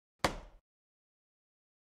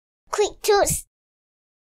KWIK TUTS.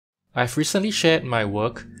 I've recently shared my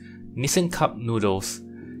work, Nissin Cup Noodles,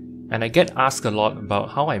 and I get asked a lot about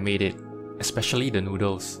how I made it, especially the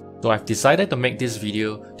noodles. So I've decided to make this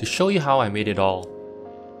video to show you how I made it all.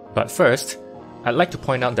 But first, I'd like to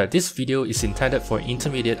point out that this video is intended for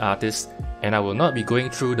intermediate artists and I will not be going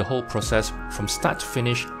through the whole process from start to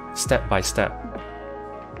finish, step by step.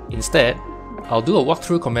 Instead, I'll do a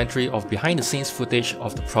walkthrough commentary of behind the scenes footage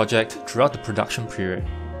of the project throughout the production period.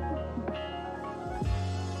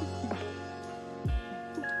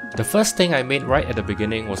 The first thing I made right at the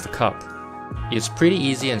beginning was the cup. It's pretty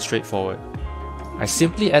easy and straightforward. I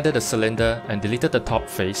simply added a cylinder and deleted the top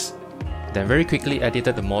face, then very quickly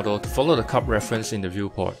edited the model to follow the cup reference in the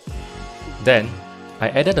viewport. Then, I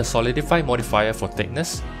added a solidify modifier for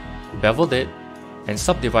thickness, beveled it, and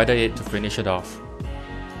subdivided it to finish it off.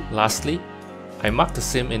 Lastly, I marked the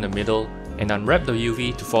sim in the middle and unwrapped the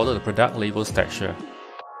Eevee to follow the product label's texture.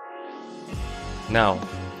 Now,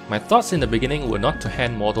 my thoughts in the beginning were not to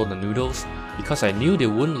hand model the noodles because I knew they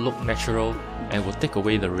wouldn't look natural and would take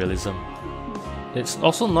away the realism. It's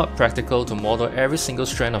also not practical to model every single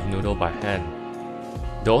strand of noodle by hand.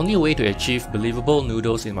 The only way to achieve believable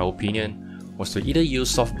noodles in my opinion was to either use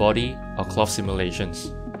soft body or cloth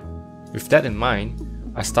simulations. With that in mind,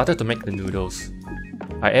 I started to make the noodles.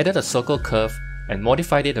 I added a circle curve and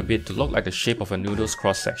modified it a bit to look like the shape of a noodle's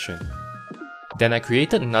cross-section. Then I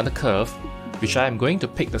created another curve, which I am going to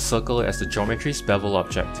pick the circle as the geometry's bevel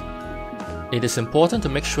object. It is important to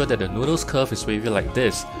make sure that the noodle's curve is wavy like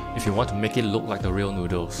this if you want to make it look like the real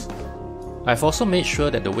noodles. I've also made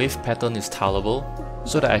sure that the wave pattern is tileable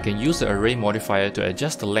so that I can use the array modifier to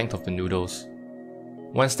adjust the length of the noodles.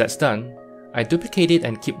 Once that's done, I duplicate it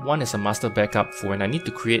and keep one as a master backup for when I need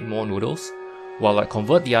to create more noodles, while I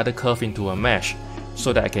convert the other curve into a mesh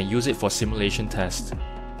so that I can use it for simulation test.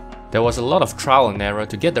 There was a lot of trial and error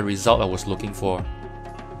to get the result I was looking for.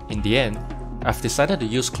 In the end, I've decided to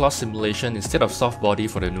use cloth simulation instead of soft body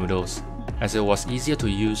for the noodles, as it was easier to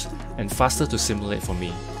use and faster to simulate for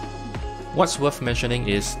me. What's worth mentioning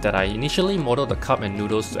is that I initially modeled the cup and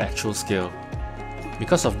noodles to actual scale.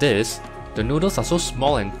 Because of this, the noodles are so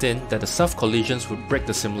small and thin that the self-collisions would break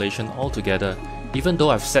the simulation altogether, even though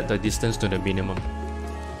I've set the distance to the minimum.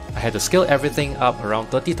 I had to scale everything up around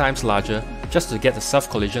 30 times larger just to get the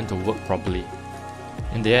self-collision to work properly.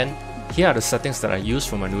 In the end, here are the settings that I used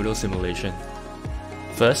for my noodle simulation.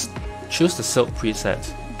 First, choose the silk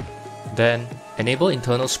preset. Then, enable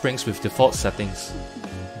internal springs with default settings.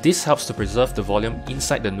 This helps to preserve the volume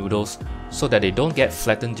inside the noodles so that they don't get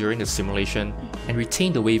flattened during the simulation and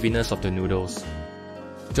retain the waviness of the noodles.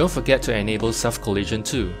 Don't forget to enable self-collision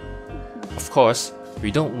too. Of course,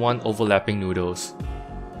 we don't want overlapping noodles.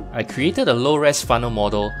 I created a low-res funnel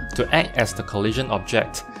model to act as the collision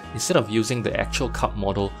object instead of using the actual cup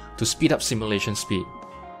model to speed up simulation speed.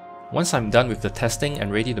 Once I'm done with the testing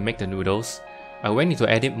and ready to make the noodles, I went into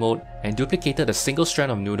edit mode and duplicated a single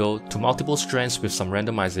strand of noodle to multiple strands with some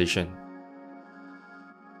randomization.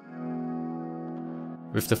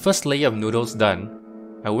 With the first layer of noodles done,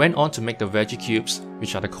 I went on to make the veggie cubes,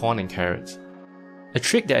 which are the corn and carrots. A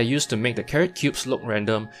trick that I used to make the carrot cubes look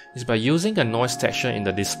random is by using a noise texture in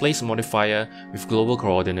the displace modifier with global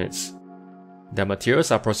coordinates. The materials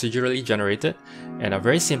are procedurally generated and are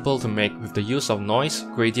very simple to make with the use of noise,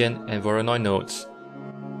 gradient, and Voronoi nodes.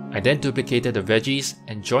 I then duplicated the veggies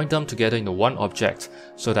and joined them together into one object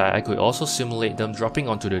so that I could also simulate them dropping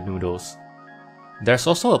onto the noodles. There's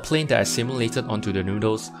also a plane that I simulated onto the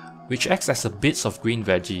noodles, which acts as the bits of green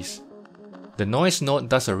veggies. The noise node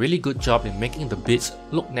does a really good job in making the bits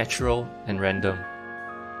look natural and random.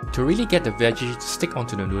 To really get the veggie to stick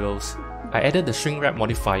onto the noodles, I added the shrink wrap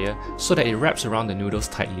modifier so that it wraps around the noodles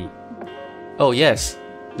tightly. Oh yes,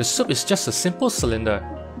 the soup is just a simple cylinder.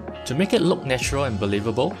 To make it look natural and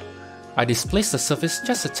believable, I displaced the surface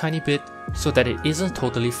just a tiny bit so that it isn't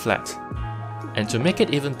totally flat. And to make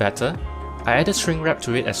it even better, I added shrink wrap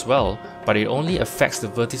to it as well, but it only affects the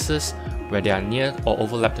vertices where they are near or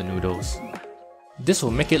overlap the noodles. This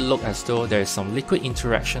will make it look as though there is some liquid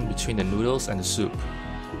interaction between the noodles and the soup.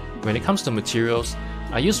 When it comes to materials,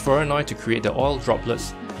 I used Voronoi to create the oil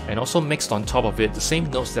droplets and also mixed on top of it the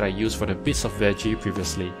same notes that I used for the bits of veggie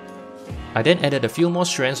previously. I then added a few more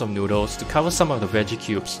strands of noodles to cover some of the veggie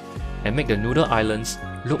cubes and make the noodle islands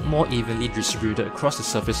look more evenly distributed across the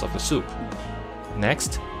surface of the soup.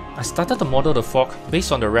 Next, I started to model the fork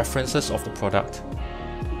based on the references of the product.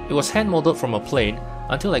 It was hand modeled from a plane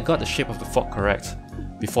until I got the shape of the fork correct,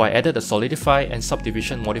 before I added the solidify and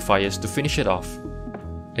subdivision modifiers to finish it off.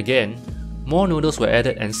 Again, more noodles were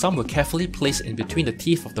added and some were carefully placed in between the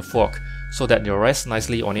teeth of the fork so that they'll rest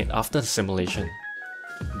nicely on it after the simulation.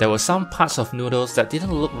 There were some parts of Noodles that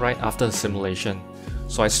didn't look right after the simulation,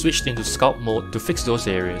 so I switched into sculpt mode to fix those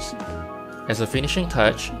areas. As a finishing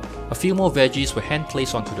touch, a few more veggies were hand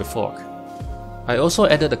placed onto the fork. I also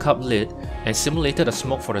added a cup lid and simulated a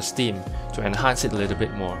smoke for the steam to enhance it a little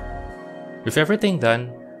bit more. With everything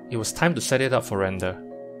done, it was time to set it up for render.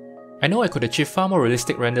 I know I could achieve far more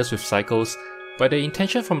realistic renders with cycles, but the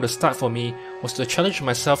intention from the start for me was to challenge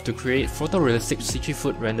myself to create photorealistic CG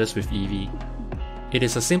foot renders with Eevee. It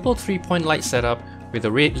is a simple 3-point light setup with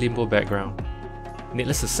a red limbo background.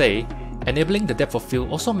 Needless to say, enabling the depth of field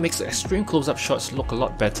also makes the extreme close-up shots look a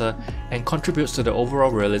lot better and contributes to the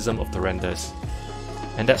overall realism of the renders.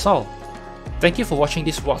 And that's all. Thank you for watching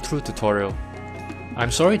this walkthrough tutorial.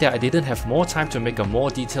 I'm sorry that I didn't have more time to make a more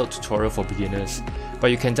detailed tutorial for beginners, but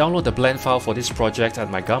you can download the blend file for this project at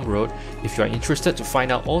my Gumroad if you are interested to find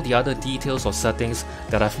out all the other details or settings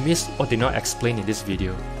that I've missed or did not explain in this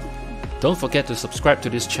video. Don't forget to subscribe to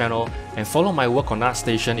this channel and follow my work on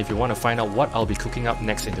ArtStation if you want to find out what I'll be cooking up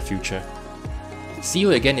next in the future. See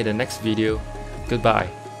you again in the next video. Goodbye.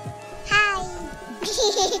 Hi!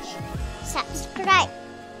 Subscribe!